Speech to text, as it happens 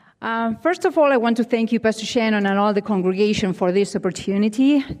First of all, I want to thank you, Pastor Shannon, and all the congregation for this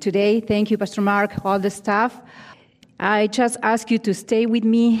opportunity today. Thank you, Pastor Mark, all the staff. I just ask you to stay with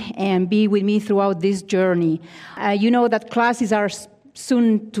me and be with me throughout this journey. You know that classes are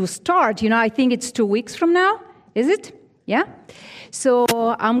soon to start. I think it's 2 weeks from now. Is it? Yeah? So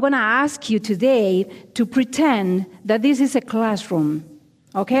I'm going to ask you today to pretend that this is a classroom.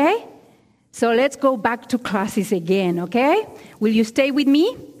 Okay? So let's go back to classes again, okay? Will you stay with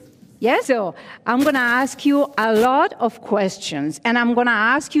me? Yes? So I'm going to ask you a lot of questions, and I'm going to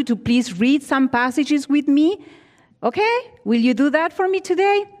ask you to please read some passages with me. Okay? Will you do that for me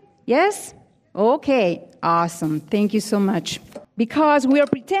today? Yes? Okay. Awesome. Thank you so much. Because we are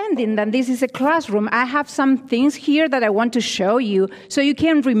pretending that this is a classroom, I have some things here that I want to show you so you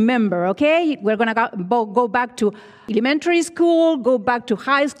can remember, okay? We're going to go back to elementary school, go back to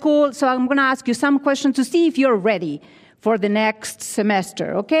high school. So I'm going to ask you some questions to see if you're ready for the next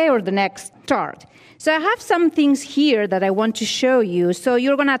semester, okay, or the next start. So I have some things here that I want to show you. So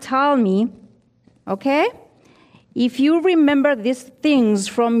you're going to tell me, okay, if you remember these things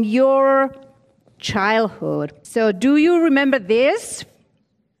from your childhood. So do you remember this?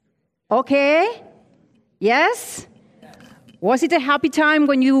 Okay? Yes? Was it a happy time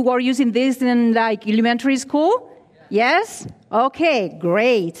when you were using this in elementary school? Yes? Okay,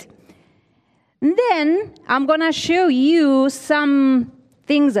 great. And then I'm going to show you some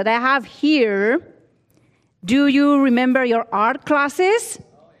things that I have here. Do you remember your art classes?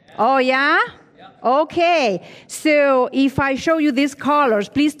 Oh, yeah? Okay. So if I show you these colors,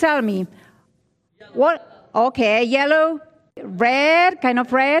 please tell me. What? Okay, yellow, red, kind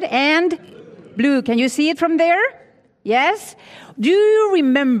of red, and blue. Can you see it from there? Yes? Do you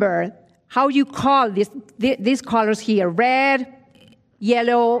remember how you call these colors here? Red,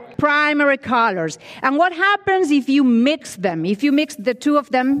 yellow, primary colors. And what happens if you mix them? If you mix the two of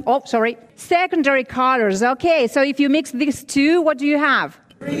them, secondary colors. Okay, so if you mix these two, what do you have?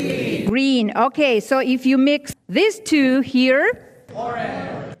 Green. Green. Okay, so if you mix these two here,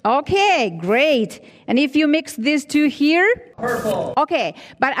 orange. Okay, great. And if you mix these two here? Purple. Okay,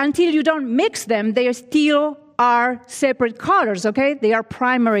 but until you don't mix them, they still are separate colors, okay? They are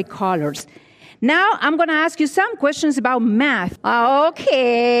primary colors. Now, I'm going to ask you some questions about math.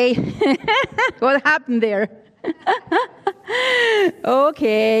 Okay. What happened there?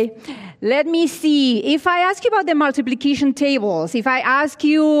 Okay. Let me see. If I ask you about the multiplication tables, if I ask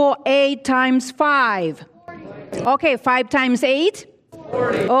you 8 times 5. Okay, 5 times 8?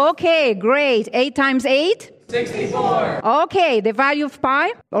 40. Okay, great. 8 times 8? 64. Okay, the value of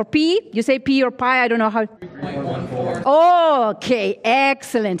pi or p? You say p or pi, I don't know how. 3.14. Okay,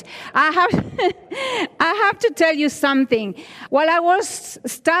 excellent. I have to tell you something. While I was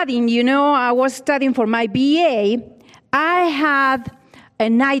studying, I was studying for my BA, I had a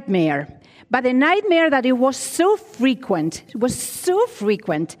nightmare. But a nightmare that it was so frequent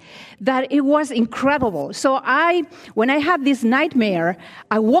that it was incredible. So when I had this nightmare,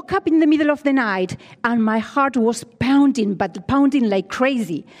 I woke up in the middle of the night and my heart was pounding, but pounding like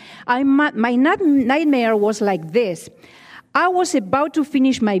crazy. My nightmare was like this. I was about to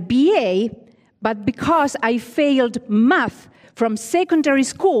finish my BA, but because I failed math from secondary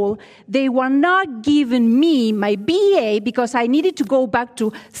school, they were not giving me my BA because I needed to go back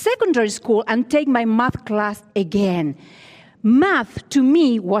to secondary school and take my math class again. Math, to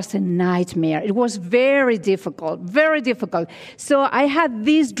me, was a nightmare. It was very difficult, very difficult. So I had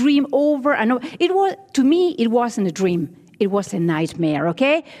this dream over and over. To me, it wasn't a dream. It was a nightmare,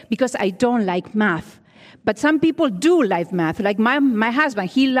 okay? Because I don't like math. But some people do like math. Like my husband,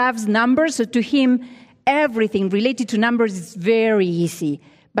 he loves numbers, so to him, everything related to numbers is very easy.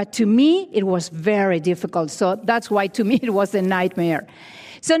 But to me, it was very difficult. So that's why, to me, it was a nightmare.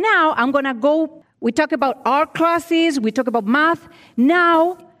 So now I'm going to go. We talk about art classes. We talk about math.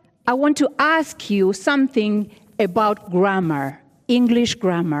 Now I want to ask you something about grammar, English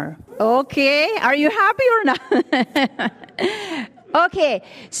grammar. Okay, are you happy or not? Okay,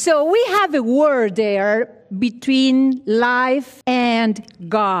 so we have a word there between life and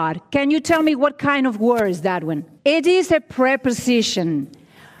God. Can you tell me what kind of word is that one? It is a preposition.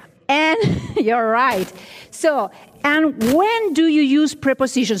 And you're right. So, and when do you use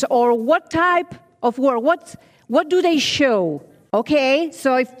prepositions, or what type of word? What do they show? Okay,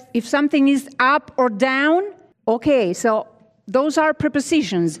 so if something is up or down, okay, so those are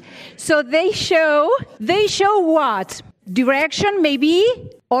prepositions. So they show what? Direction, maybe,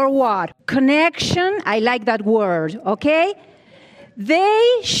 or what? Connection, I like that word, okay?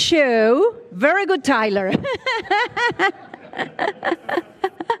 They show, very good, Tyler.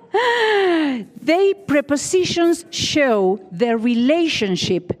 Prepositions show the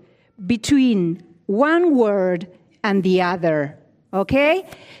relationship between one word and the other. Okay?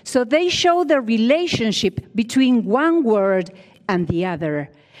 So they show the relationship between one word and the other.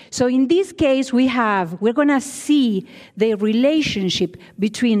 So in this case, we're going to see the relationship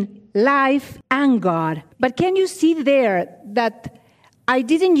between life and God. But can you see there that I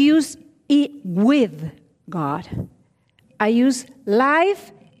didn't use it with God? I use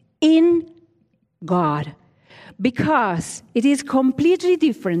life in God. Because it is completely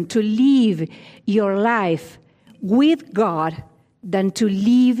different to live your life with God than to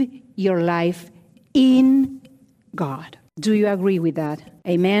live your life in God. Do you agree with that?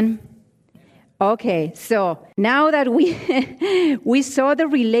 Amen? Okay, so now that we saw the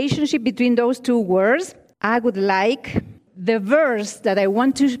relationship between those two words, I would like the verse that I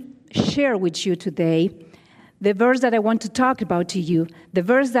want to share with you today, the verse that I want to talk about to you, the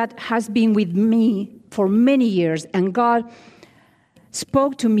verse that has been with me for many years, and God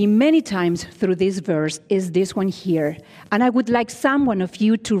spoke to me many times through this verse, is this one here. And I would like someone of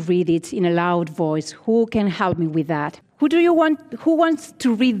you to read it in a loud voice. Who can help me with that? Who wants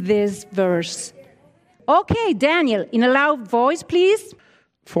to read this verse? Okay, Daniel, in a loud voice, please.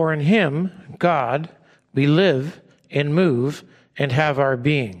 For in him, God, we live and move and have our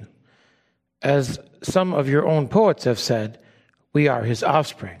being. As some of your own poets have said, we are his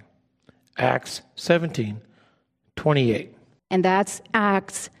offspring. Acts 17:28. And that's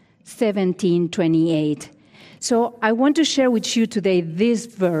Acts 17:28. So I want to share with you today this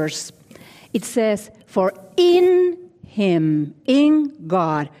verse. It says, for in him, in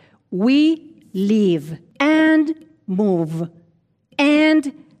God, we live and move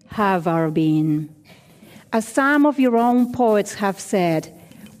and have our being. As some of your own poets have said,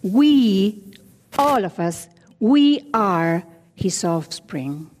 we, all of us, we are his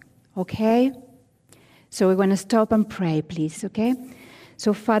offspring. Okay? So we're going to stop and pray, please, okay?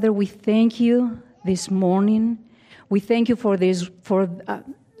 So, Father, we thank you this morning. We thank you for this,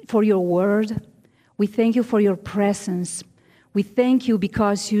 for your word. We thank you for your presence. We thank you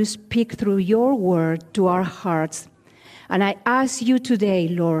because you speak through your word to our hearts. And I ask you today,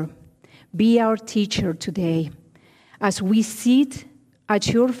 Lord, be our teacher today. As we sit at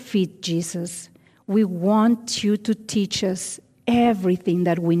your feet, Jesus, we want you to teach us everything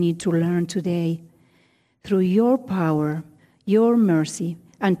that we need to learn today through your power, your mercy,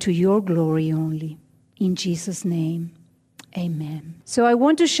 and to your glory only. In Jesus' name, amen. So I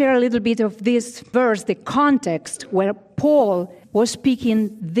want to share a little bit of this verse, the context where Paul was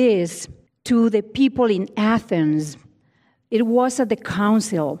speaking this to the people in Athens. It was at the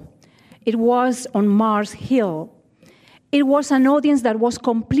council. It was on Mars Hill. It was an audience that was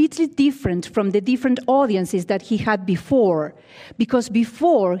completely different from the different audiences that he had before. Because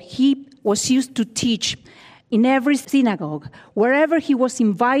before, he was used to teach in every synagogue. Wherever he was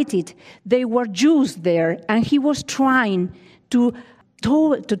invited, there were Jews there, and he was trying to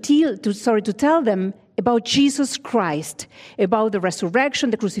tell them about Jesus Christ, about the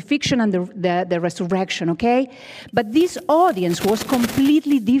resurrection, the crucifixion, and the resurrection, okay? But this audience was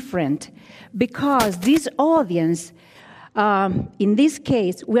completely different because this audience, in this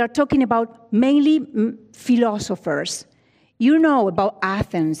case, we are talking about mainly philosophers. You know about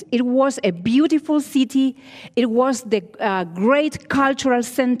Athens. It was a beautiful city. It was the great cultural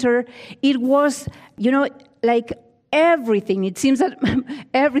center. It was, like everything. It seems that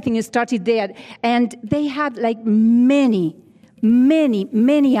everything started there. And they had like many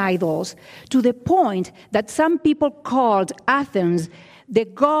idols, to the point that some people called Athens the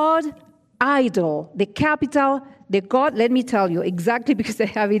god idol, the capital, the god. Let me tell you exactly because I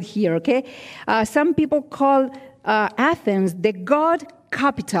have it here, okay? Some people call Athens the god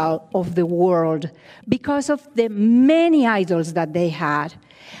capital of the world because of the many idols that they had.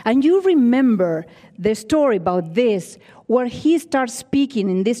 And you remember the story about this, where he starts speaking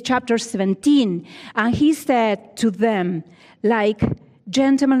in this chapter 17, and he said to them, like,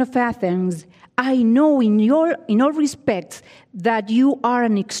 gentlemen of Athens, I know in all respects that you are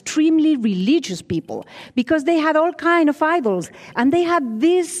an extremely religious people, because they had all kind of idols, and they had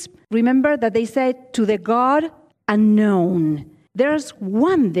this, remember that they said, to the God unknown. There's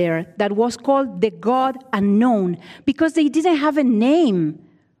one there that was called the God unknown, because they didn't have a name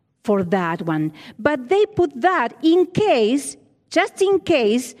for that one. But they put that in case, just in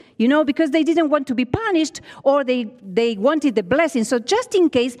case, because they didn't want to be punished, or they wanted the blessing. So just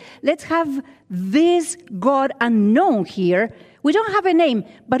in case, let's have this God unknown here. We don't have a name,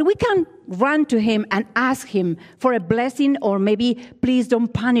 but we can run to him and ask him for a blessing, or maybe, please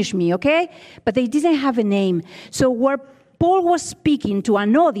don't punish me, okay? But they didn't have a name. So where Paul was speaking to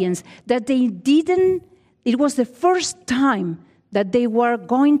an audience that it was the first time that they were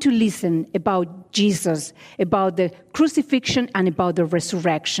going to listen about Jesus, about the crucifixion and about the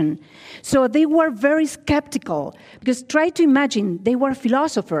resurrection. So they were very skeptical, because try to imagine, they were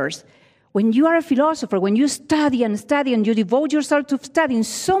philosophers. When you are a philosopher, when you study and you devote yourself to studying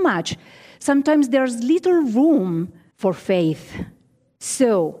so much, sometimes there's little room for faith.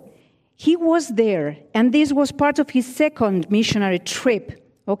 So he was there, and this was part of his second missionary trip,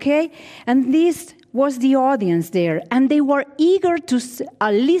 okay? And this was the audience there, and they were eager to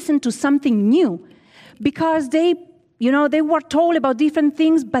listen to something new, because they were told about different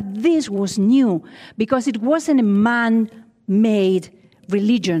things, but this was new, because it wasn't a man-made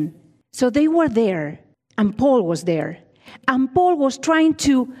religion. So they were there, and Paul was there, and Paul was trying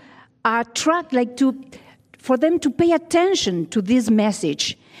to attract, for them to pay attention to this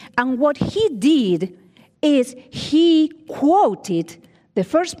message. And what he did is he quoted the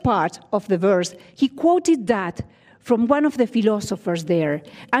first part of the verse. He quoted that from one of the philosophers there.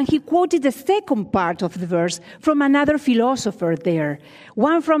 And he quoted the second part of the verse from another philosopher there.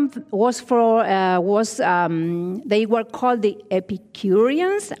 One they were called the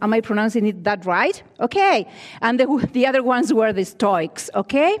Epicureans. Am I pronouncing it that right? Okay. And the other ones were the Stoics,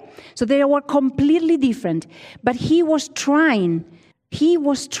 okay? So they were completely different. But he was trying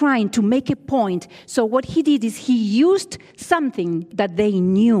to make a point. So what he did is he used something that they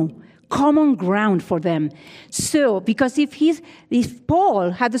knew, common ground for them. So, because if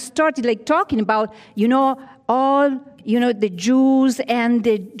Paul had started talking about, the Jews and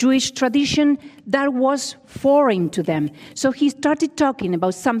the Jewish tradition, that was foreign to them. So he started talking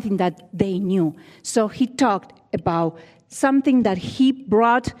about something that they knew. So he talked about something that he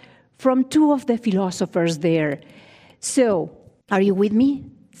brought from two of the philosophers there. So, are you with me?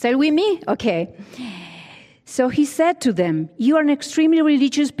 Stay with me? Okay. So he said to them, you are an extremely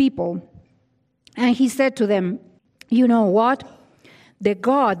religious people. And he said to them, you know what? This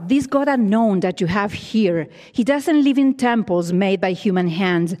God unknown that you have here, he doesn't live in temples made by human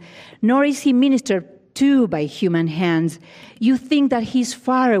hands, nor is he ministered to by human hands. You think that he's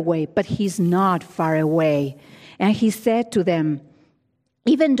far away, but he's not far away. And he said to them,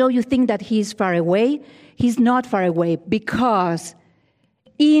 even though you think that he's far away, he's not far away, because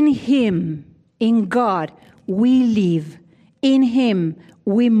in him, in God, we live. In him,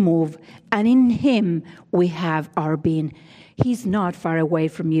 we move. And in him, we have our being. He's not far away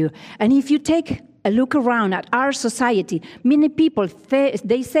from you. And if you take a look around at our society, many people,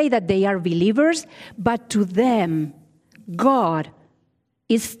 they say that they are believers, but to them, God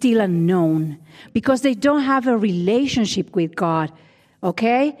is still unknown, because they don't have a relationship with God.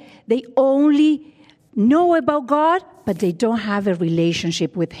 Okay? They only know about God, but they don't have a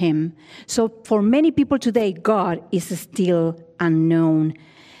relationship with him. So for many people today, God is still unknown.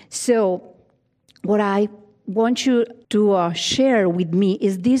 So what I want you to share with me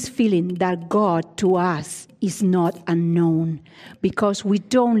is this feeling that God to us is not unknown, because we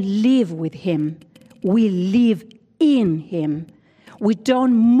don't live with him. We live in him. We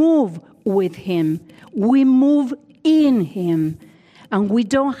don't move with him. We move in him. And we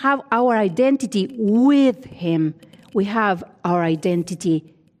don't have our identity with him. We have our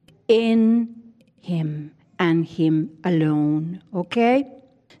identity in him and him alone. Okay?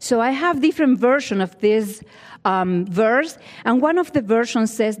 So I have different versions of this verse. And one of the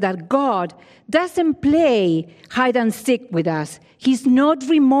versions says that God doesn't play hide and seek with us. He's not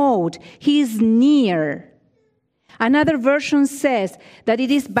remote. He's near. Another version says that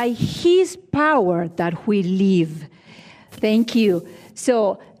it is by his power that we live. Thank you.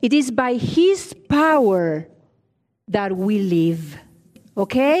 So it is by his power that we live.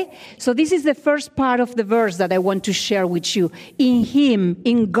 Okay? So this is the first part of the verse that I want to share with you. In him,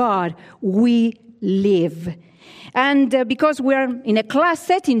 in God, we live. And because we're in a class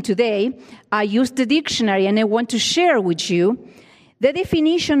setting today, I used the dictionary and I want to share with you the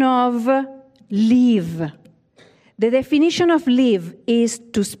definition of live. The definition of live is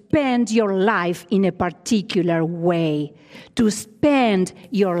to spend your life in a particular way. To spend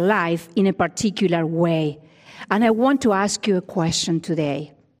your life in a particular way. And I want to ask you a question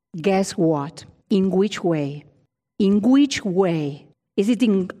today. Guess what? In which way? In which way? Is it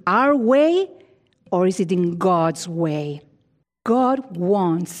in our way or is it in God's way? God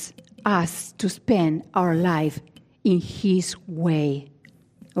wants us to spend our life in his way.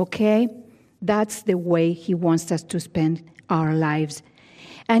 Okay? That's the way he wants us to spend our lives.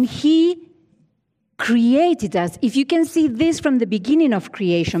 And he created us. If you can see this from the beginning of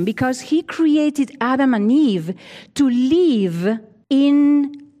creation, because he created Adam and Eve to live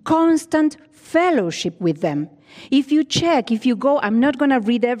in constant fellowship with them. If you go, I'm not going to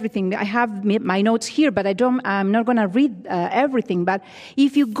read everything. I have my notes here, but I'm not going to read everything. But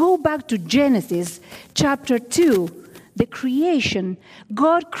if you go back to Genesis chapter 2, the creation,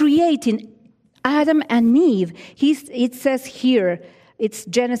 God creating Adam and Eve, it says here, it's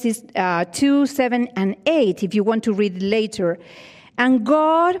Genesis 2, 7, and 8, if you want to read later. And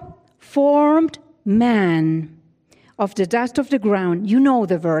God formed man of the dust of the ground. You know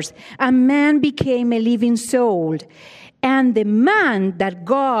the verse. And man became a living soul. And the man that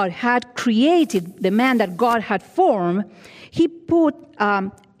God had created, the man that God had formed, he put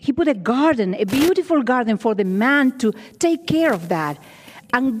a garden, a beautiful garden for the man to take care of that.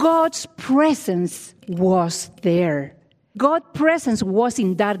 And God's presence was there. God's presence was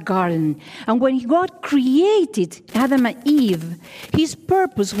in that garden. And when God created Adam and Eve, his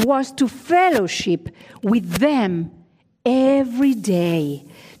purpose was to fellowship with them every day,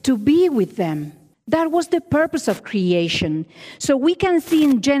 to be with them. That was the purpose of creation. So we can see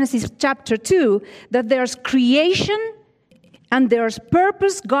in Genesis chapter 2 that there's creation and there's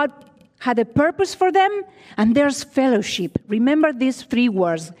purpose. God had a purpose for them, and there's fellowship. Remember these three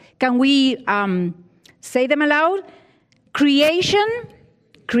words. Can we say them aloud? Creation,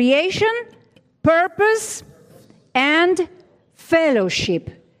 purpose, and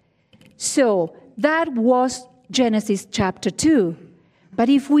fellowship. So that was Genesis chapter 2. But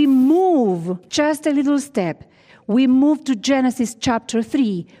if we move just a little step, we move to Genesis chapter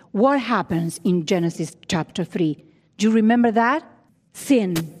 3. What happens in Genesis chapter 3? Do you remember that?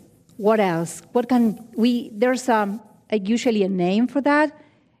 Sin. What else? There's usually a name for that.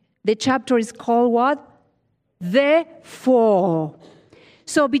 The chapter is called what? The fall.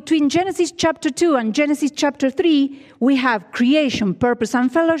 So between Genesis chapter 2 and Genesis chapter 3, we have creation, purpose,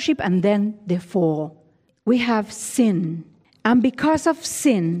 and fellowship, and then the fall. We have sin. And because of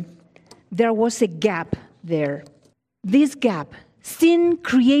sin, there was a gap there. This gap, sin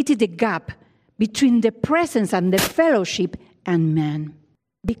created a gap between the presence and the fellowship and man.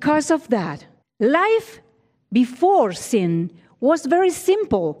 Because of that, life before sin was very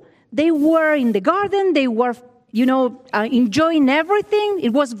simple. They were in the garden, they were, enjoying everything.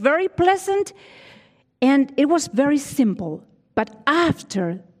 It was very pleasant, and it was very simple. But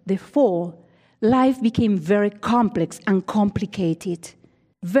after the fall, life became very complex and complicated.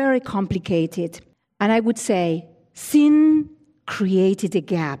 Very complicated. And I would say, sin created a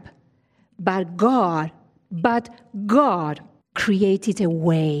gap. But God created a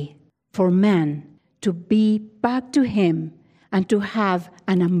way for man to be back to him and to have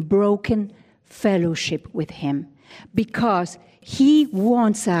an unbroken fellowship with him, because he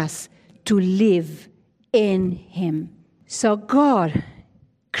wants us to live in him. So God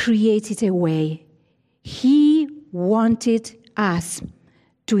created a way. He wanted us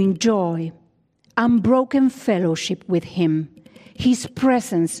to enjoy unbroken fellowship with him, his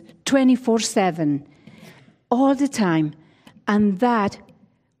presence 24/7, all the time. And that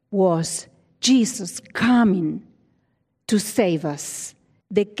was Jesus coming to save us.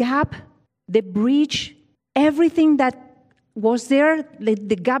 The gap, the breach, everything that was there,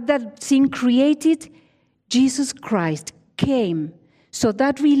 the gap that sin created, Jesus Christ came so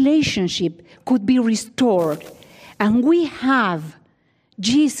that relationship could be restored. And we have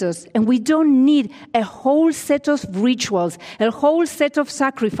Jesus, and we don't need a whole set of rituals, a whole set of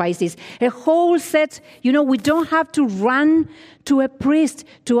sacrifices, a whole set, we don't have to run to a priest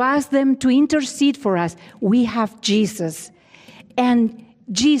to ask them to intercede for us. We have Jesus. And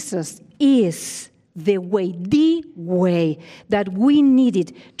Jesus is the way that we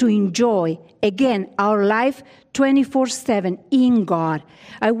needed to enjoy, again, our life 24/7 in God.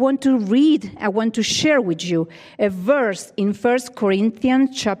 I want to share with you a verse in 1 Corinthians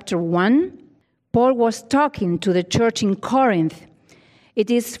chapter 1. Paul was talking to the church in Corinth. It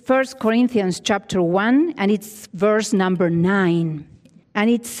is 1 Corinthians chapter 1, and it's verse number 9. And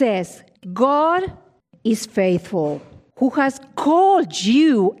it says, God is faithful, who has called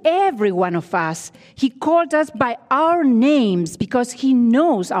you, every one of us. He called us by our names because he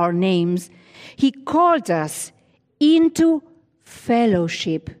knows our names. He called us into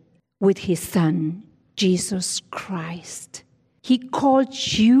fellowship with his Son, Jesus Christ. He called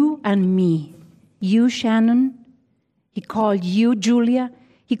you and me, you, Shannon. He called you, Julia.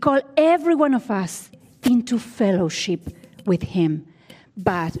 He called every one of us into fellowship with him.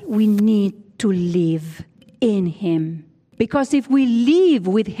 But we need to live in him. Because if we live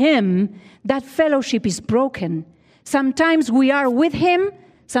with him, that fellowship is broken. Sometimes we are with him,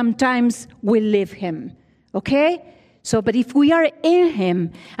 sometimes we leave him. Okay? So, but if we are in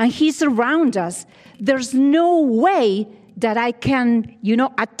him and he's around us, there's no way that I can,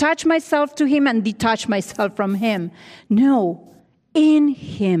 attach myself to him and detach myself from him. No, in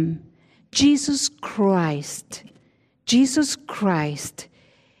him, Jesus Christ,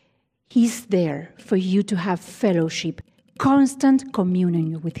 he's there for you to have fellowship, constant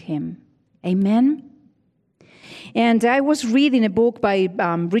communion with him. Amen? And I was reading a book by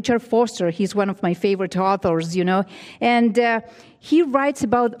Richard Foster. He's one of my favorite authors, And he writes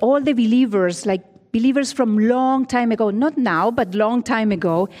about all the believers, like believers from long time ago, not now, but long time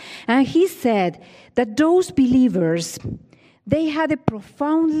ago. And he said that those believers, they had a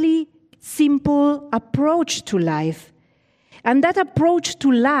profoundly simple approach to life. And that approach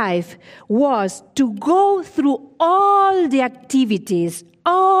to life was to go through all the activities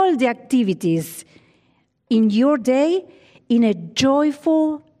in your day in a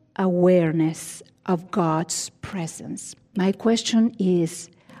joyful awareness of God's presence. My question is,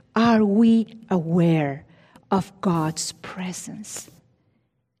 are we aware of God's presence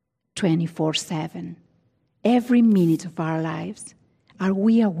 24/7? Every minute of our lives, are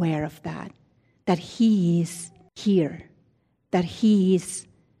we aware of that? That he is here. That he is,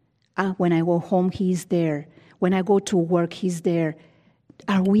 when I go home, he is there. When I go to work, he's there.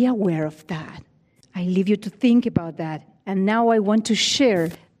 Are we aware of that? I leave you to think about that. And now I want to share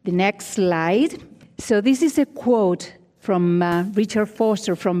the next slide. So this is a quote from Richard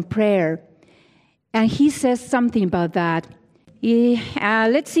Foster from Prayer. And he says something about that.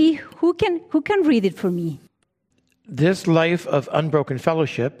 Let's see, who can read it for me? This life of unbroken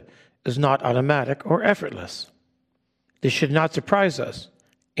fellowship is not automatic or effortless. This should not surprise us.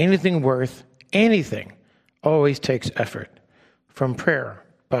 Anything worth anything always takes effort. From Prayer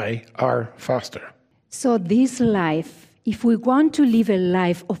by R. Foster. So this life, if we want to live a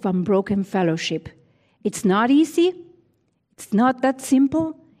life of unbroken fellowship, it's not easy. It's not that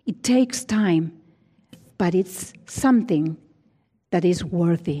simple. It takes time. But it's something that is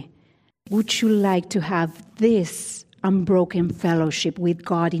worthy. Would you like to have this unbroken fellowship with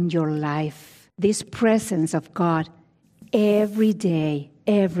God in your life? This presence of God every day,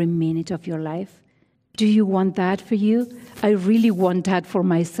 every minute of your life? Do you want that for you? I really want that for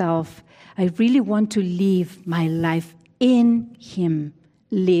myself. I really want to live my life in him.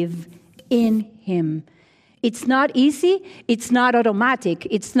 Live in him. It's not easy. It's not automatic.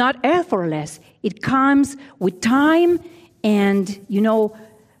 It's not effortless. It comes with time and,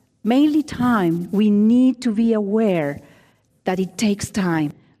 mainly time. We need to be aware that it takes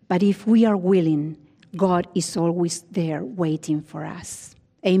time. But if we are willing, God is always there waiting for us.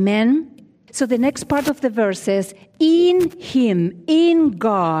 Amen? So the next part of the verse says, in him, in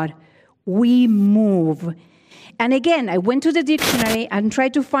God, we move. And again, I went to the dictionary and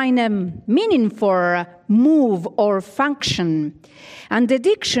tried to find a meaning for move or function. And the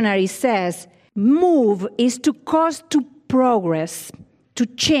dictionary says, move is to cause to progress, to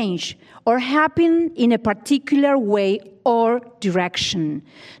change, or happen in a particular way or direction.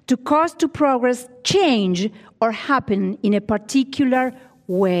 To cause to progress, change, or happen in a particular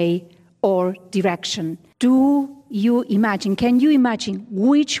way or direction. Do you imagine? Can you imagine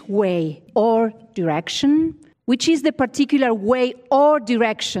which way or direction? Which is the particular way or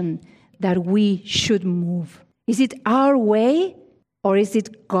direction that we should move? Is it our way or is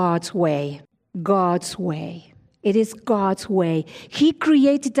it God's way? God's way. It is God's way. He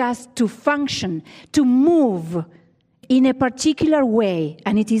created us to function, to move in a particular way,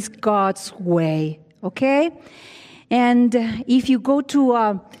 and it is God's way. Okay? And if you go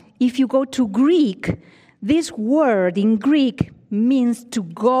to Greek, this word in Greek means to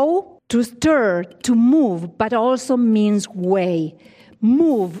go, to stir, to move, but also means way.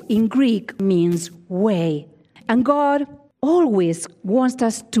 Move in Greek means way. And God always wants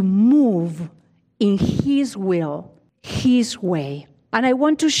us to move in his will, his way. And I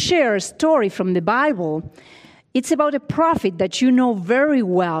want to share a story from the Bible. It's about a prophet that you know very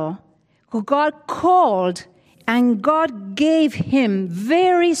well, who God called, and God gave him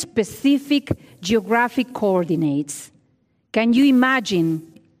very specific geographic coordinates. Can you imagine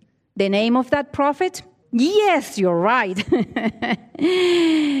the name of that prophet? Yes, you're right.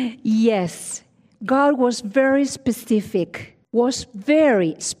 Yes, God was very specific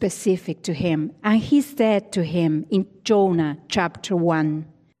to him. And he said to him in Jonah chapter 1,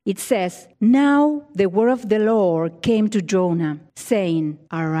 it says, now the word of the Lord came to Jonah, saying,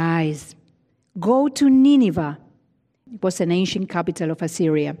 arise, go to Nineveh. It was an ancient capital of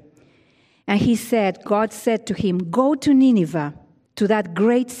Assyria. And God said to him, go to Nineveh, to that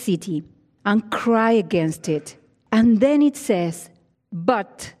great city, and cry against it. And then it says,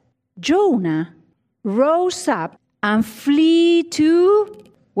 but Jonah rose up and flee to,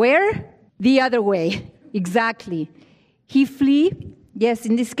 where? The other way. Exactly. he flee. Yes,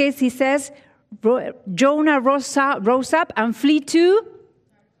 in this case, he says, Jonah rose up and flee to?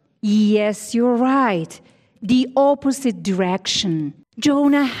 Yes, you're right. The opposite direction.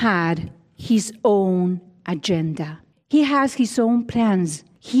 Jonah had his own agenda. He has his own plans.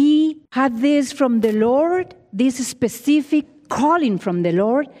 He had this from the Lord, this specific calling from the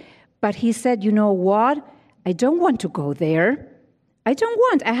Lord, but he said, you know what? I don't want to go there. I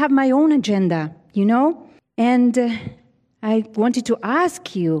have my own agenda, And I wanted to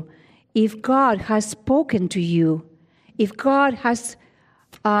ask you if God has spoken to you, if God has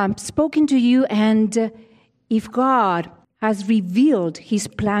spoken to you, and if God has revealed his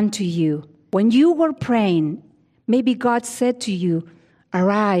plan to you. When you were praying, maybe God said to you,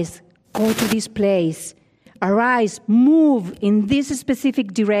 arise, go to this place. Arise, move in this specific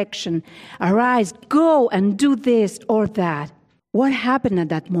direction. Arise, go and do this or that. What happened at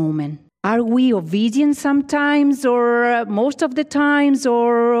that moment? Are we obedient sometimes, or most of the times,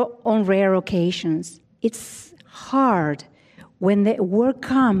 or on rare occasions? It's hard when the word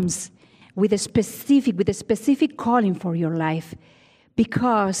comes with a specific calling for your life,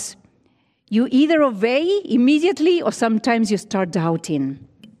 because you either obey immediately or sometimes you start doubting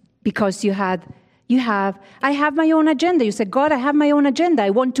because I have my own agenda. You say, God, I have my own agenda. I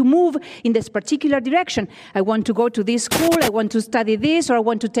want to move in this particular direction. I want to go to this school. I want to study this, or I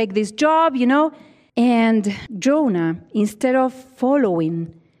want to take this job, And Jonah, instead of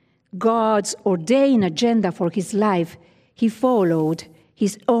following God's ordained agenda for his life, he followed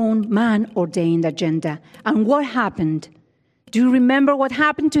his own man-ordained agenda. And what happened? Do you remember what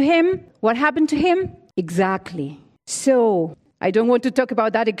happened to him? What happened to him? Exactly. So I don't want to talk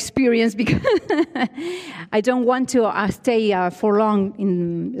about that experience because I don't want to stay for long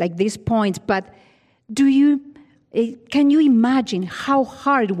in like this point. But can you imagine how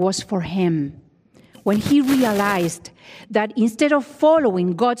hard it was for him when he realized that instead of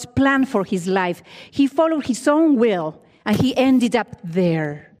following God's plan for his life, he followed his own will, and he ended up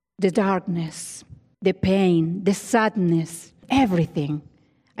there? The darkness, the pain, the sadness, everything.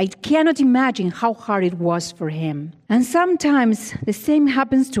 I cannot imagine how hard it was for him. And sometimes the same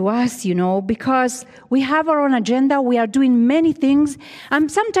happens to us, because we have our own agenda. We are doing many things.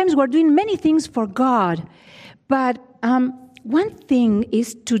 And sometimes we're doing many things for God. But one thing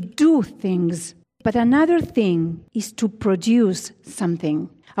is to do things, but another thing is to produce something.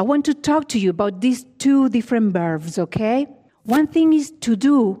 I want to talk to you about these two different verbs, okay? One thing is to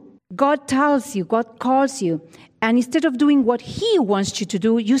do. God tells you, God calls you. And instead of doing what he wants you to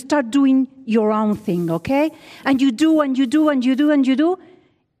do, you start doing your own thing, okay? And you do, and you do, and you do, and you do,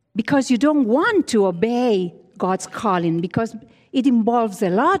 because you don't want to obey God's calling, because it involves a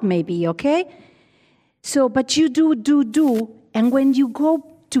lot maybe, okay? So, but you do, and when you go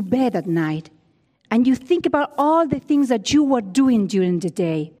to bed at night, and you think about all the things that you were doing during the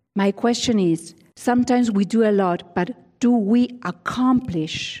day, my question is, sometimes we do a lot, but do we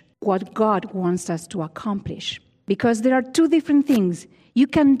accomplish what God wants us to accomplish? Because there are two different things. You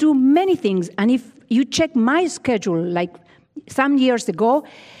can do many things. And if you check my schedule, like some years ago,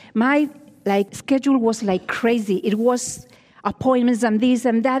 my schedule was like crazy. It was appointments and this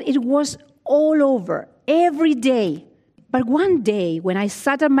and that. It was all over, every day. But one day, when I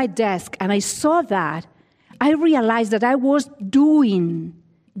sat at my desk and I saw that, I realized that I was doing.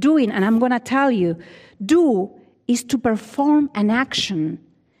 And I'm going to tell you, do is to perform an action.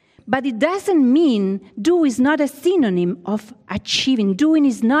 But it doesn't mean do is not a synonym of achieving. Doing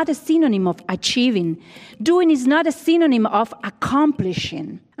is not a synonym of achieving. Doing is not a synonym of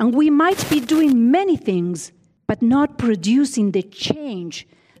accomplishing. And we might be doing many things, but not producing the change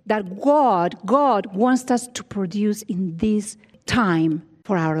that God wants us to produce in this time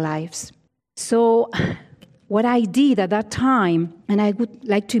for our lives. So what I did at that time, and I would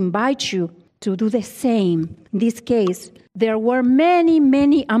like to invite you to do the same. In this case, there were many,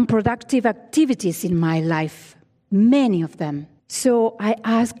 many unproductive activities in my life, many of them. So I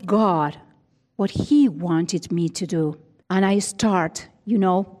asked God what he wanted me to do. And I start,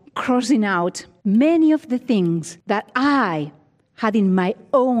 crossing out many of the things that I had in my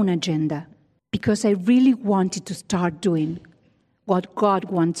own agenda, because I really wanted to start doing what God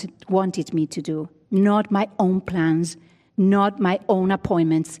wanted me to do, not my own plans, not my own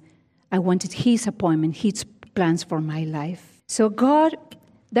appointments. I wanted his appointment, his plans for my life. So God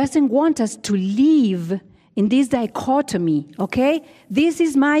doesn't want us to live in this dichotomy, okay? This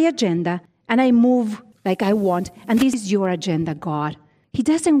is my agenda, and I move like I want, and this is your agenda, God. He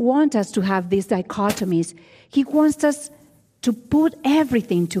doesn't want us to have these dichotomies. He wants us to put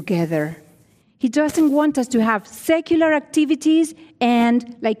everything together. He doesn't want us to have secular activities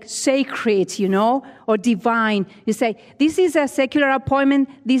and like sacred, or divine. You say, this is a secular appointment,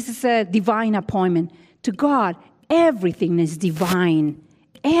 this is a divine appointment. To God, everything is divine.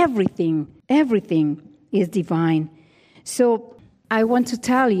 Everything is divine. So I want to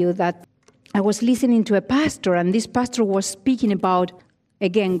tell you that I was listening to a pastor, and this pastor was speaking about,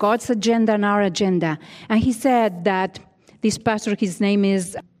 again, God's agenda and our agenda. And he said that this pastor, his name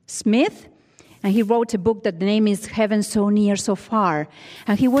is Smith, and he wrote a book that the name is Heaven So Near, So Far.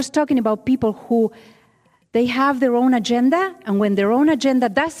 And he was talking about people who, they have their own agenda, and when their own agenda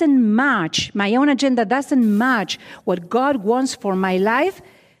doesn't match, my own agenda doesn't match what God wants for my life,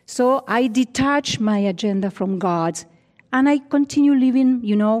 so I detach my agenda from God's, and I continue living,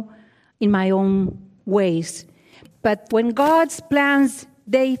 in my own ways. But when God's plans,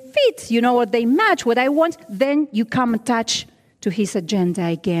 they fit, or they match what I want, then you come attached to his agenda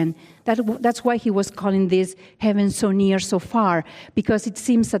again. That's why he was calling this Heaven So Near, So Far, because it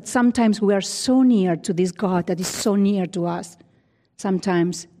seems that sometimes we are so near to this God that is so near to us.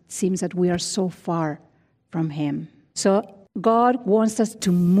 Sometimes it seems that we are so far from him. So God wants us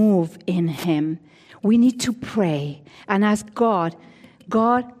to move in him. We need to pray and ask God,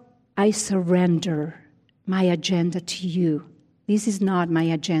 I surrender my agenda to you. This is not my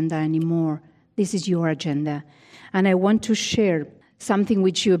agenda anymore. This is your agenda. And I want to share something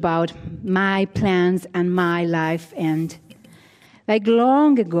with you about my plans and my life. And like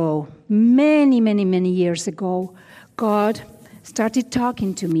long ago, many, many, many years ago, God started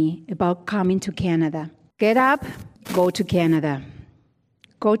talking to me about coming to Canada. Get up, go to Canada.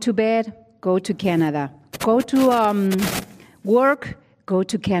 Go to bed, go to Canada. Go to work, go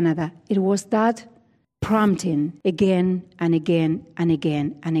to Canada. It was that prompting again and again and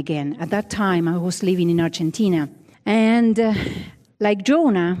again and again. At that time, I was living in Argentina. And like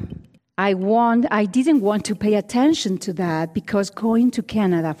Jonah, I didn't want to pay attention to that, because going to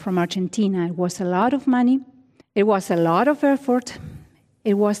Canada from Argentina, it was a lot of money. It was a lot of effort.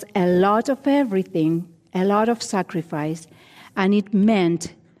 It was a lot of everything, a lot of sacrifice. And it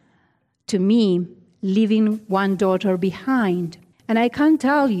meant, to me, leaving one daughter behind. And I can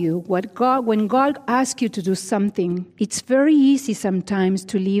tell you, when God asks you to do something, it's very easy sometimes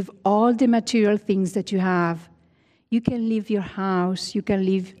to leave all the material things that you have. You can leave your house, you can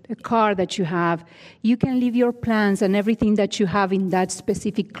leave a car that you have, you can leave your plans and everything that you have in that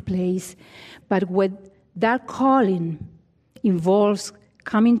specific place. But what that calling involves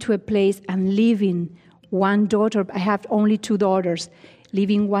coming to a place and leaving one daughter. I have only 2 daughters.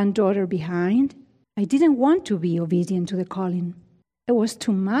 Leaving one daughter behind. I didn't want to be obedient to the calling. It was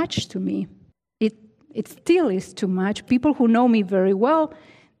too much to me. It still is too much. People who know me very well,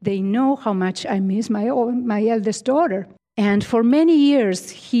 they know how much I miss my eldest daughter. And for many years,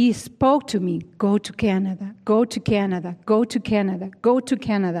 he spoke to me, go to Canada, go to Canada, go to Canada, go to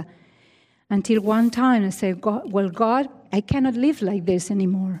Canada. Until one time I said, God, I cannot live like this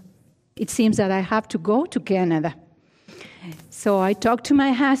anymore. It seems that I have to go to Canada. So I talked to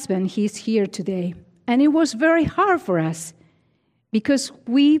my husband, he's here today. And it was very hard for us because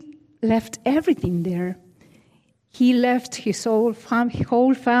we left everything there. He left his whole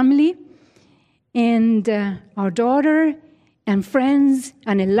family and our daughter and friends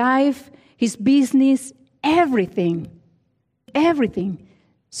and a life, his business, everything.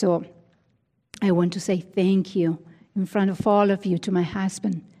 So I want to say thank you in front of all of you to my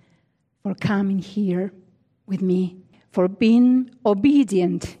husband for coming here with me, for being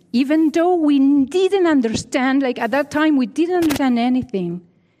obedient, even though we didn't understand, like at that time we didn't understand anything.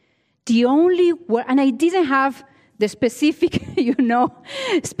 The only word, and I didn't have the specific,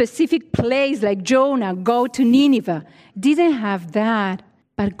 specific place like Jonah, go to Nineveh. Didn't have that,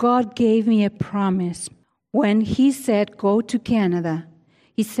 but God gave me a promise. When he said, go to Canada,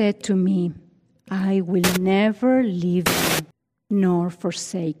 he said to me, I will never leave you nor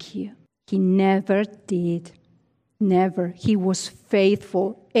forsake you. He never did. Never. He was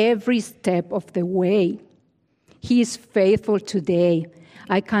faithful every step of the way. He is faithful today.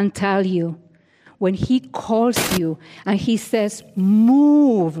 I can tell you, when he calls you and he says,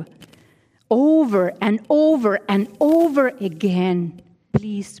 move over and over and over again,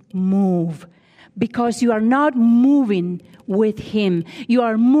 please move. Because you are not moving with him. You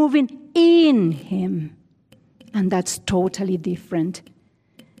are moving in him. And that's totally different.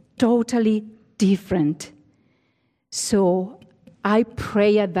 Totally different. So I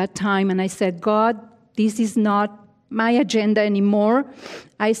prayed at that time and I said, God, this is not my agenda anymore.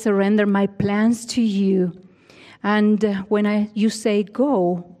 I surrender my plans to you. And when you say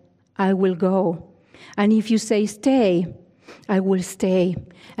go, I will go. And if you say stay, I will stay.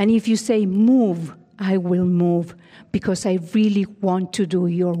 And if you say move, I will move, because I really want to do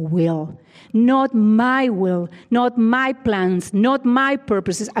your will. Not my will, not my plans, not my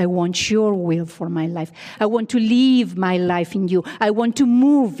purposes. I want your will for my life. I want to live my life in you. I want to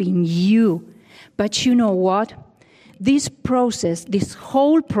move in you. But you know what? This process, this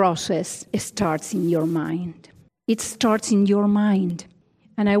whole process, starts in your mind. It starts in your mind.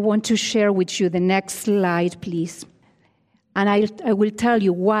 And I want to share with you the next slide, please. And I will tell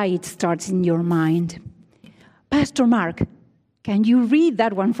you why it starts in your mind. Pastor Mark, can you read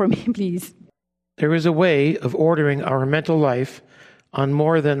that one for me, please? There is a way of ordering our mental life on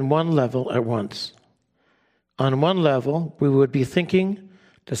more than one level at once. On one level, we would be thinking,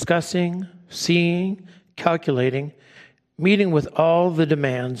 discussing, seeing, calculating, meeting with all the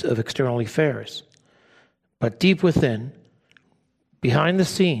demands of external affairs. But deep within, behind the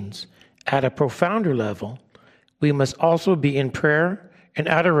scenes, at a profounder level, we must also be in prayer and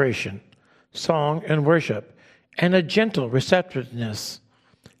adoration, song and worship, and a gentle receptiveness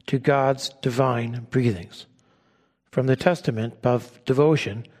to God's divine breathings. From the Testament of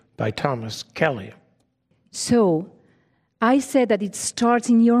Devotion by Thomas Kelly. So, I said that it starts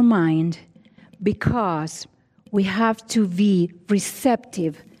in your mind because we have to be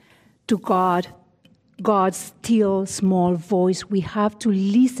receptive to God's still small voice. We have to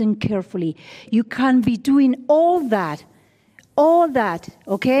listen carefully. You can't be doing all that,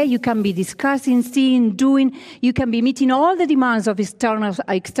 okay? You can be discussing, seeing, doing. You can be meeting all the demands of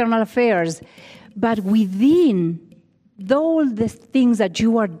external affairs. But within all the things that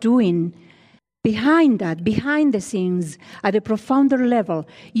you are doing, behind the scenes, at a profounder level,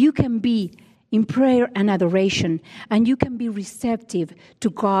 you can be in prayer and adoration, and you can be receptive to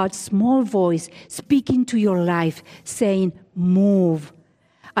God's small voice speaking to your life, saying, move.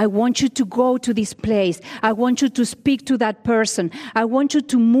 I want you to go to this place. I want you to speak to that person. I want you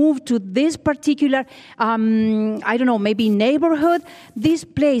to move to this particular, maybe neighborhood. This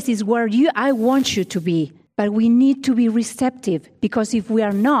place is where I want you to be. But we need to be receptive, because if we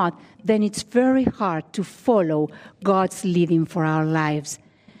are not, then it's very hard to follow God's leading for our lives.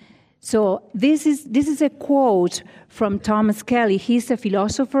 So this is a quote from Thomas Kelly. He's a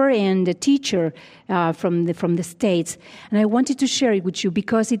philosopher and a teacher from the States. And I wanted to share it with you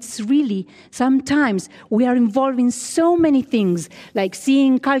because it's really, sometimes we are involved in so many things, like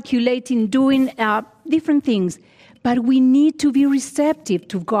seeing, calculating, doing different things. But we need to be receptive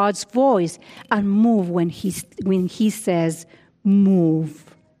to God's voice and move when He says,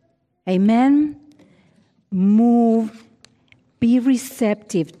 move. Amen? Move. Be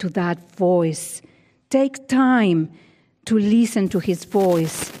receptive to that voice. Take time to listen to His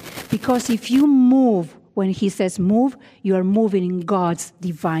voice. Because if you move when He says move, you are moving in God's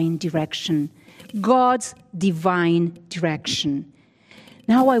divine direction. God's divine direction.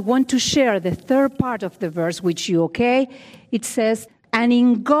 Now I want to share the third part of the verse with you, okay? It says, and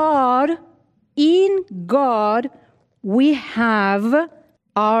in God, we have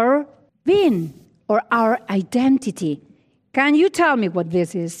our being, or our identity. Can you tell me what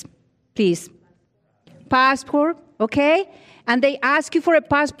this is, please? Passport, okay? And they ask you for a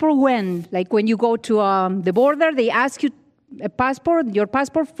passport when? Like when you go to the border, they ask you a passport, your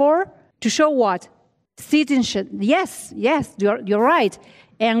passport to show what? Citizenship. Yes, you're right.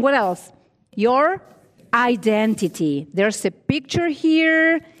 And what else? Your identity. There's a picture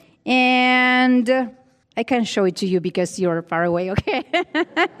here, and I can't show it to you because you're far away, okay?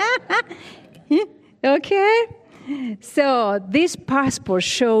 Okay? So this passport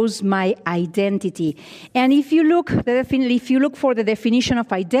shows my identity. And if you look for the definition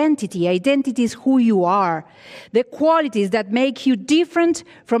of identity, identity is who you are, the qualities that make you different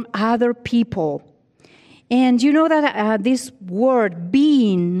from other people. And you know that this word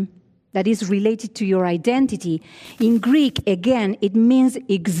being that is related to your identity, in Greek, again, it means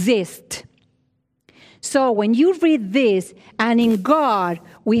exist. So when you read this, and in God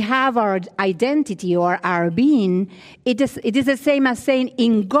we have our identity or our being, it is the same as saying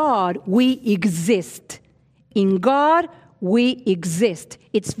in God we exist. In God we exist.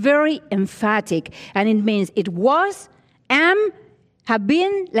 It's very emphatic, and it means it was, am, have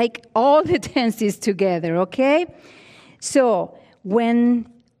been, like all the tenses together, okay? So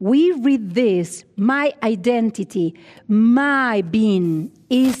when we read this, my identity, my being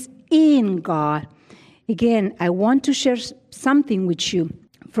is in God. Again, I want to share something with you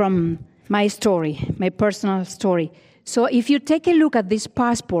from my story, my personal story. So if you take a look at this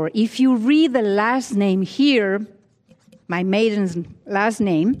passport, if you read the last name here, my maiden's last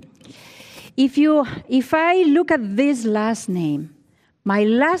name, if I look at this last name, my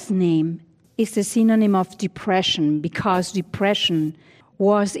last name is a synonym of depression because depression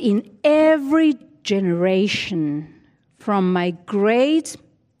was in every generation, from my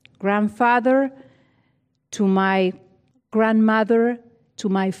great-grandfather to my grandmother to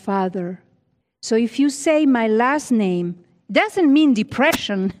my father. So if you say my last name, doesn't mean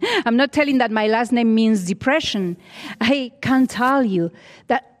depression. I'm not telling that my last name means depression. I can tell you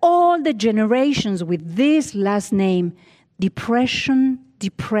that all the generations with this last name, depression,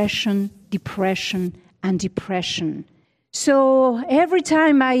 depression, depression, and depression. So every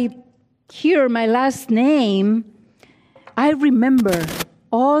time I hear my last name, I remember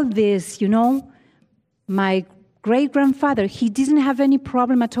all this, My great-grandfather, he didn't have any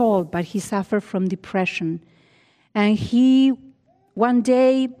problem at all, but he suffered from depression. And he, one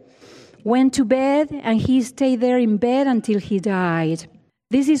day, went to bed, and he stayed there in bed until he died.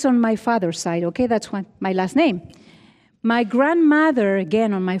 This is on my father's side, okay? That's my last name. My grandmother,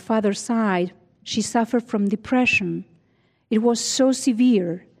 again, on my father's side, she suffered from depression. It was so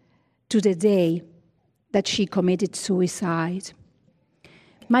severe to the day that she committed suicide.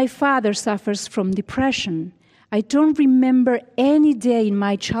 My father suffers from depression. I don't remember any day in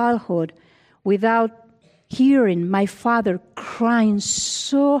my childhood without hearing my father crying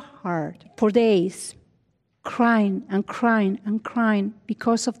so hard for days, crying and crying and crying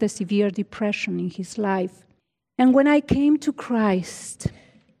because of the severe depression in his life. And when I came to Christ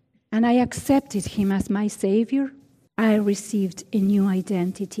and I accepted him as my Savior, I received a new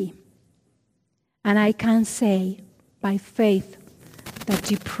identity. And I can say by faith that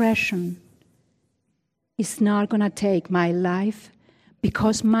depression is not going to take my life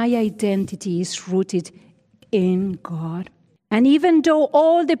because my identity is rooted in God. And even though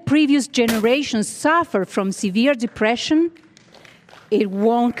all the previous generations suffer from severe depression, it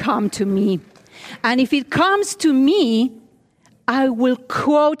won't come to me. And if it comes to me, I will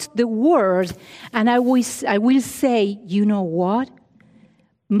quote the word and I will say, you know what?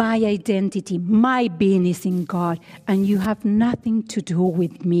 My identity, my being is in God, and you have nothing to do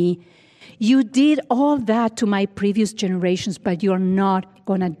with me. You did all that to my previous generations, but you're not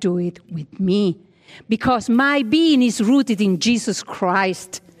going to do it with me. Because my being is rooted in Jesus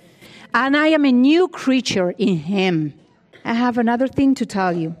Christ. And I am a new creature in Him. I have another thing to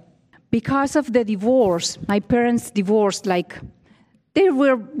tell you. Because of the divorce, my parents divorced they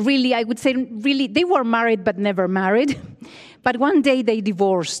were really, I would say, really, they were married but never married. But one day they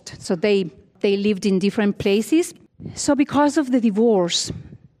divorced. So they lived in different places. So because of the divorce,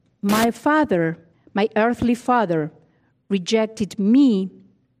 my father, my earthly father, rejected me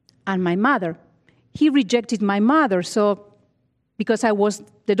and my mother. He rejected my mother, so because I was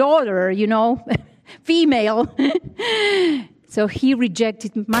the daughter, female. So he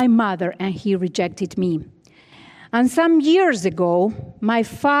rejected my mother and he rejected me. And some years ago, my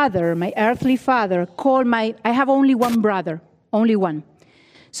father, my earthly father, I have only one brother, only one.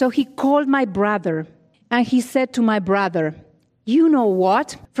 So he called my brother and he said to my brother, you know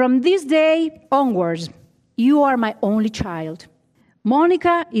what? From this day onwards, you are my only child.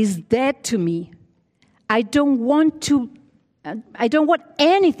 Monica is dead to me. I don't want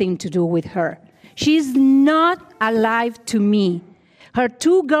anything to do with her. She's not alive to me. Her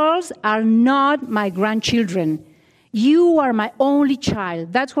 2 girls are not my grandchildren. You are my only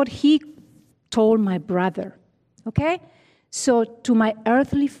child. That's what he told my brother. Okay? So to my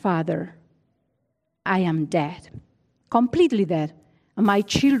earthly father, I am dead. Completely dead. And my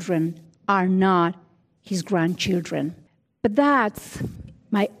children are not his grandchildren. But that's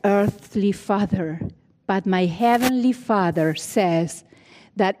my earthly father. But my heavenly Father says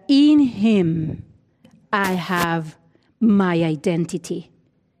that in him I have my identity.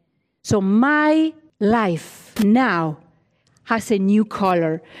 So my life now has a new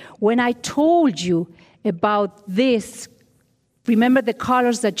color. When I told you about this, remember the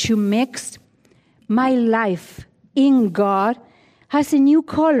colors that you mixed? My life in God has a new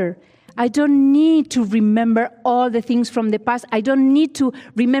color. I don't need to remember all the things from the past. I don't need to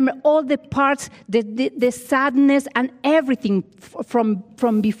remember all the parts, the sadness and everything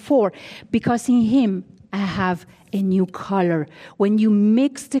from before. Because in him, I have a new color. When you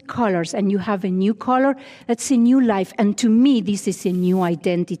mix the colors and you have a new color, that's a new life. And to me, this is a new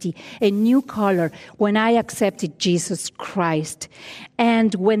identity, a new color when I accepted Jesus Christ.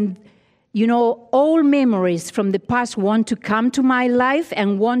 And when all memories from the past want to come to my life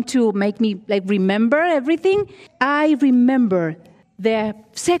and want to make me remember everything, I remember the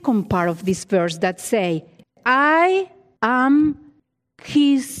second part of this verse that say, I am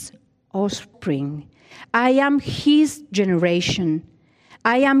his offspring. I am his generation.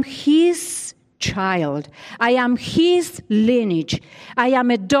 I am his child. I am his lineage. I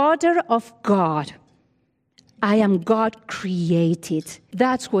am a daughter of God. I am God created.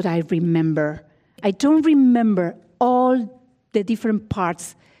 That's what I remember. I don't remember all the different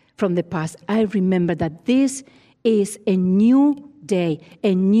parts from the past. I remember that this is a new day,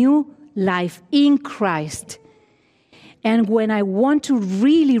 a new life in Christ. And when I want to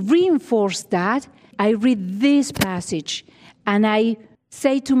really reinforce that, I read this passage and I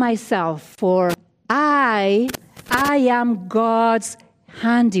say to myself, for I am God's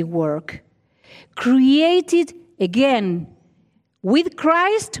handiwork, created again with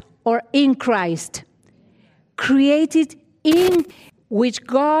Christ or in Christ, created in which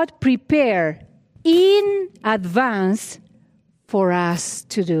God prepared in advance for us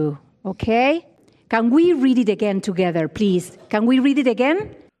to do. Okay? Can we read it again together, please? Can we read it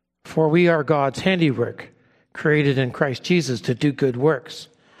again? For we are God's handiwork, created in Christ Jesus to do good works,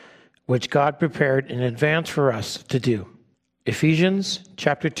 which God prepared in advance for us to do. Ephesians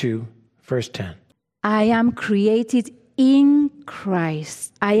chapter 2, verse 10. I am created in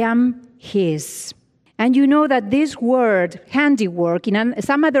Christ. I am his. And you know that this word, handiwork, in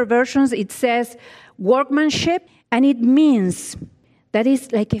some other versions it says workmanship, and it means that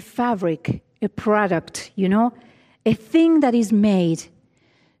it's like a fabric, a product, a thing that is made.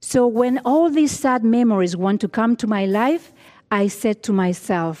 So when all these sad memories want to come to my life, I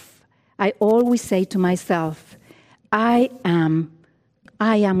always say to myself, I am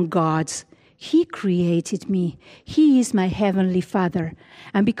God's. He created me. He is my heavenly Father.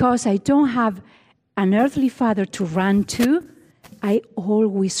 And because I don't have an earthly father to run to, I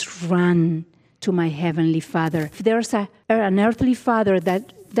always run to my heavenly Father. If there's an earthly father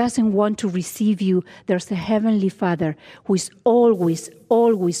that doesn't want to receive you, there's a heavenly Father who is always,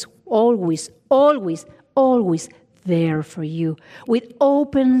 always, always, always, always there for you, with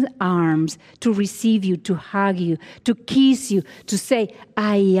open arms to receive you, to hug you, to kiss you, to say,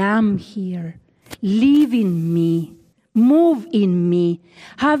 I am here. Live in me. Move in me.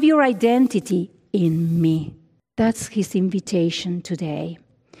 Have your identity in me. That's his invitation today.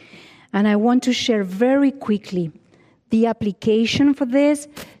 And I want to share very quickly the application for this.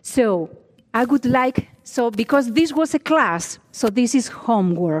 So I would like, because this was a class, so this is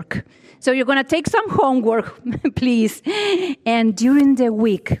homework. So you're going to take some homework, please. And during the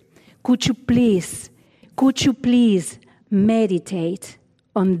week, could you please meditate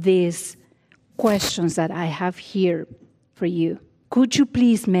on these questions that I have here for you? Could you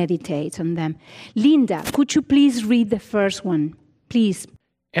please meditate on them? Linda, could you please read the first one, please?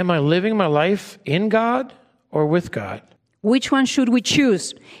 Am I living my life in God or with God? Which one should we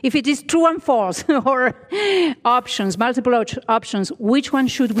choose? If it is true and false, or options, multiple options, which one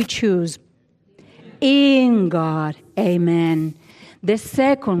should we choose? In God. Amen. The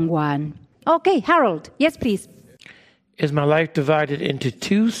second one. Okay, Harold. Yes, please. Is my life divided into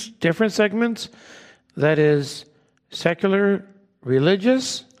two different segments? That is, secular,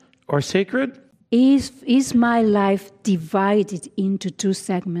 religious, or sacred? Is my life divided into two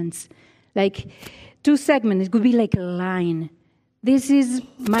segments? Like two segments, it could be like a line. This is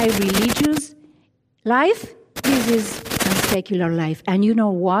my religious life. This is my secular life. And you know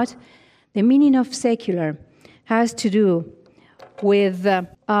what? The meaning of secular has to do with,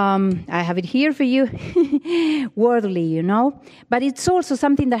 I have it here for you, worldly, But it's also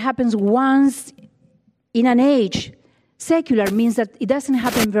something that happens once in an age. Secular means that it doesn't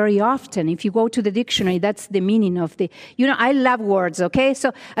happen very often. If you go to the dictionary, that's the meaning of the... I love words, okay?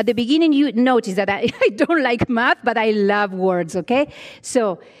 So at the beginning, you notice that I don't like math, but I love words, okay?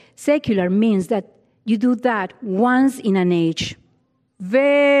 So secular means that you do that once in an age.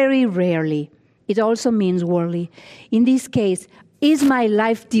 Very rarely. It also means worldly. In this case, is my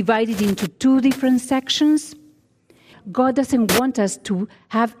life divided into two different sections? God doesn't want us to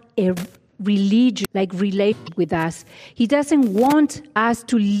have a religion, like relate with us. He doesn't want us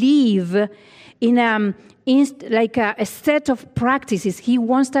to live in a set of practices. He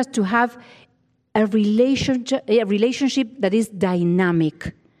wants us to have a relationship that is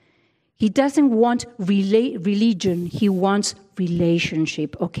dynamic. He doesn't want religion. He wants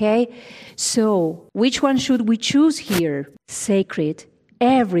relationship, okay? So, which one should we choose here? Sacred.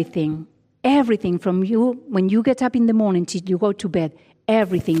 Everything from you, when you get up in the morning till you go to bed,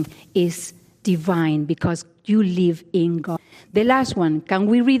 everything is divine because you live in God. The last one. Can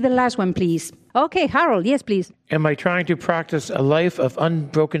we read the last one, please? Okay, Harold. Yes, please. Am I trying to practice a life of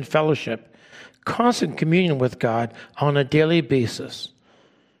unbroken fellowship, constant communion with God on a daily basis?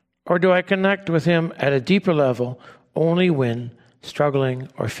 Or do I connect with Him at a deeper level only when struggling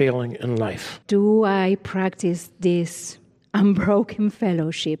or failing in life? Do I practice this unbroken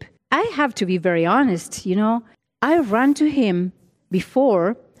fellowship? I have to be very honest, I ran to him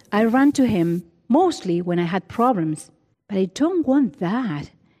before. I ran to him mostly when I had problems. But I don't want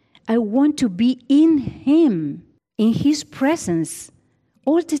that. I want to be in him, in his presence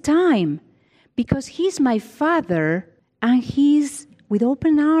all the time. Because he's my Father and he's with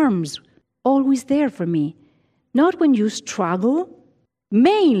open arms, always there for me. Not when you struggle,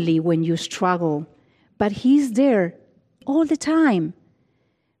 mainly when you struggle, but he's there all the time.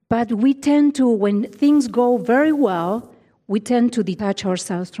 But we tend to, when things go very well, we tend to detach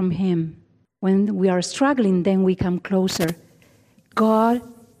ourselves from him. When we are struggling, then we come closer. God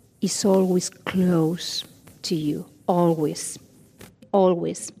is always close to you, always,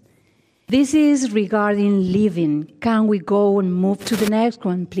 always. This is regarding living. Can we go and move to the next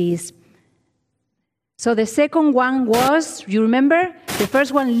one, please? So the second one was, you remember? The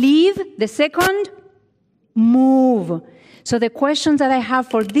first one, live. The second, move. So the questions that I have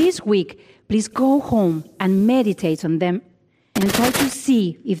for this week, please go home and meditate on them and try to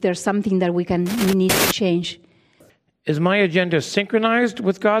see if there's something that we need to change. Is my agenda synchronized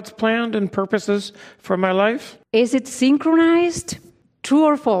with God's plan and purposes for my life? Is it synchronized? True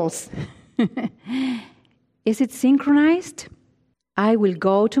or false? Is it synchronized? I will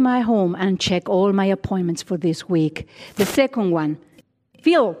go to my home and check all my appointments for this week. The second one,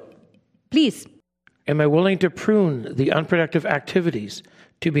 Phil, please. Am I willing to prune the unproductive activities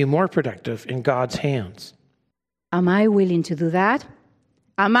to be more productive in God's hands? Am I willing to do that?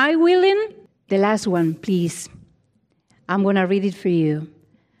 Am I willing? The last one, please. I'm going to read it for you.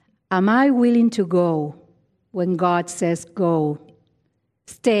 Am I willing to go when God says go?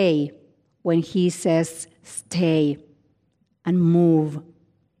 Stay when he says stay. And move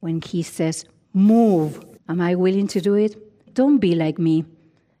when he says move. Am I willing to do it? Don't be like me.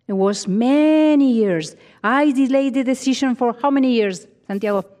 It was many years. I delayed the decision for how many years,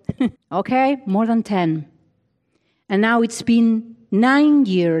 Santiago? Okay, more than 10. And now it's been 9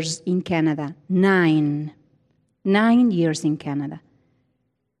 years in Canada. 9 years in Canada.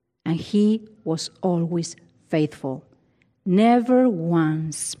 And he was always faithful. Never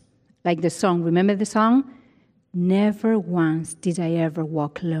once. Like the song, remember the song? Never once did I ever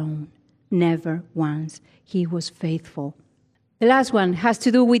walk alone. Never once. He was faithful. The last one has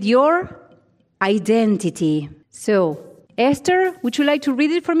to do with your identity. So, Esther, would you like to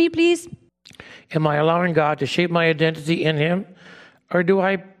read it for me, please? Am I allowing God to shape my identity in him? Or do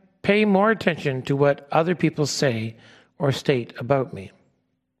I pay more attention to what other people say or state about me?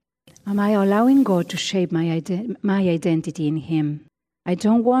 Am I allowing God to shape my identity in him? I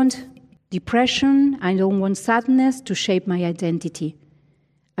don't want depression, I don't want sadness to shape my identity.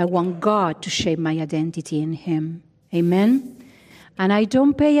 I want God to shape my identity in him. Amen? And I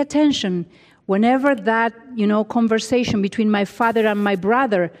don't pay attention whenever that, conversation between my father and my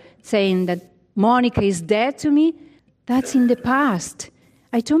brother saying that Monica is dead to me, that's in the past.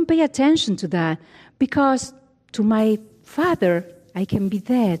 I don't pay attention to that because to my father, I can be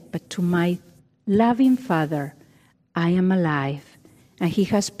dead, but to my loving Father, I am alive. And he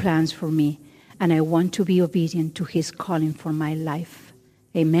has plans for me, and I want to be obedient to his calling for my life.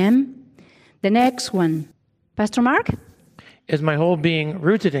 Amen? The next one. Pastor Mark? Is my whole being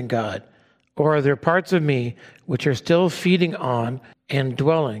rooted in God, or are there parts of me which are still feeding on and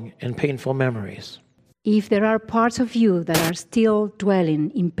dwelling in painful memories? If there are parts of you that are still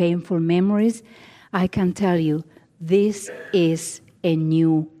dwelling in painful memories, I can tell you, this is a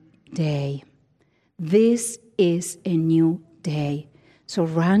new day. This is a new day. So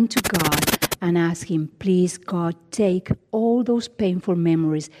run to God and ask him, please, God, take all those painful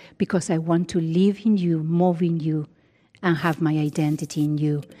memories because I want to live in you, move in you, and have my identity in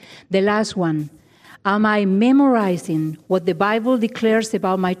you. The last one, am I memorizing what the Bible declares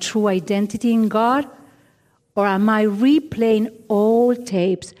about my true identity in God? Or am I replaying old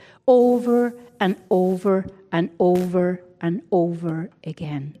tapes over and over and over and over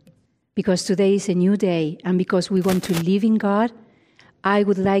again? Because today is a new day, and because we want to live in God, I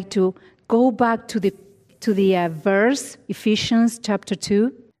would like to go back to the verse, Ephesians chapter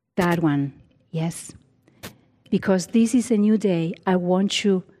 2, that one, yes. Because this is a new day, I want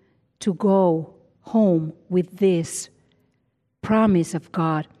you to go home with this promise of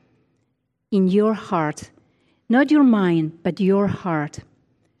God in your heart. Not your mind, but your heart.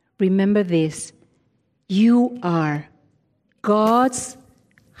 Remember this. You are God's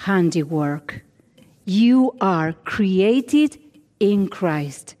handiwork. You are created in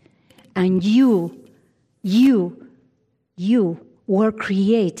Christ. And you were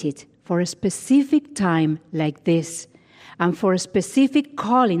created for a specific time like this and for a specific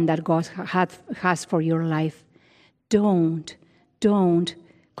calling that God has for your life. Don't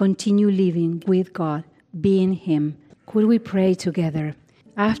continue living with God, being Him. Could we pray together?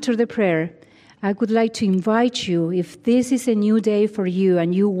 After the prayer, I would like to invite you, if this is a new day for you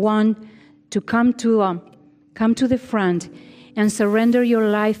and you want to come to the front and surrender your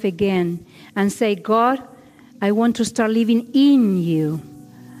life again and say, God, I want to start living in you.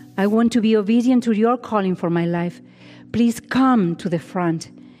 I want to be obedient to your calling for my life. Please come to the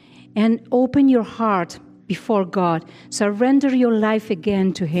front and open your heart before God. Surrender your life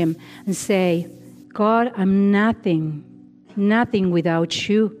again to Him and say, God, I'm nothing without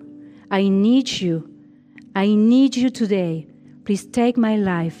you. I need you. I need you today. Please take my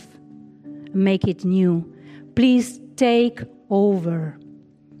life and make it new. Please take over.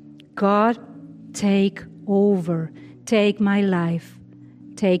 God, take over. Take my life.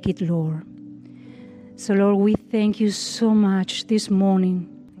 Take it, Lord. So, Lord, we thank you so much this morning.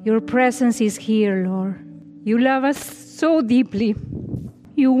 Your presence is here, Lord. You love us so deeply.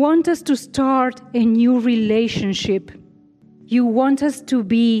 You want us to start a new relationship. You want us to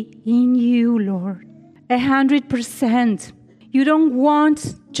be in you, Lord, 100%. You don't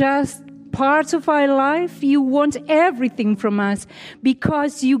want just parts of our life. You want everything from us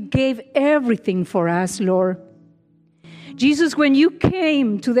because you gave everything for us, Lord. Jesus, when you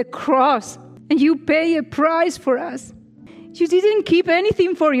came to the cross and you paid a price for us, you didn't keep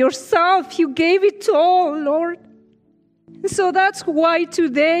anything for yourself. You gave it all, Lord. And so that's why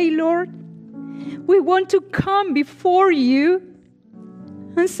today, Lord, we want to come before you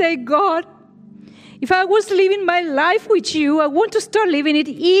and say, God, if I was living my life with you, I want to start living it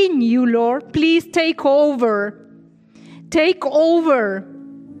in you, Lord. Please take over. Take over.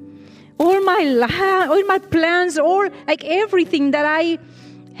 All my life, all my plans, all like everything that I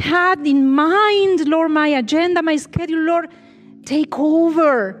had in mind, Lord, my agenda, my schedule, Lord, take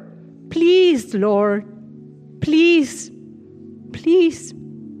over. Please, Lord. Please. Please.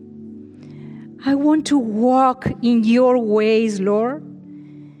 I want to walk in your ways, Lord.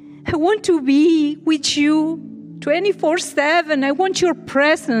 I want to be with you 24/7. I want your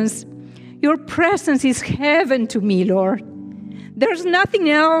presence. Your presence is heaven to me, Lord. There's nothing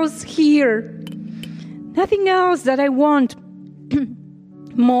else here. Nothing else that I want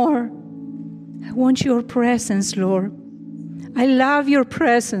more. I want your presence, Lord. I love your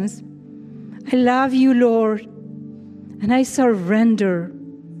presence. I love you, Lord. And I surrender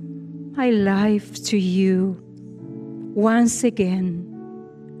my life to you once again.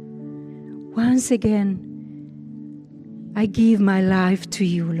 Once again, I give my life to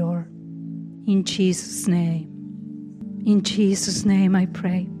you, Lord. In Jesus' name. In Jesus' name I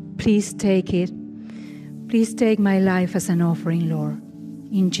pray. Please take it. Please take my life as an offering, Lord.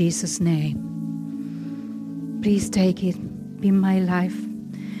 In Jesus' name. Please take it. Be my life.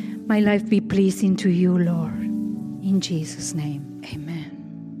 My life be pleasing to you, Lord. In Jesus' name. Amen.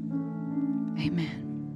 Amen.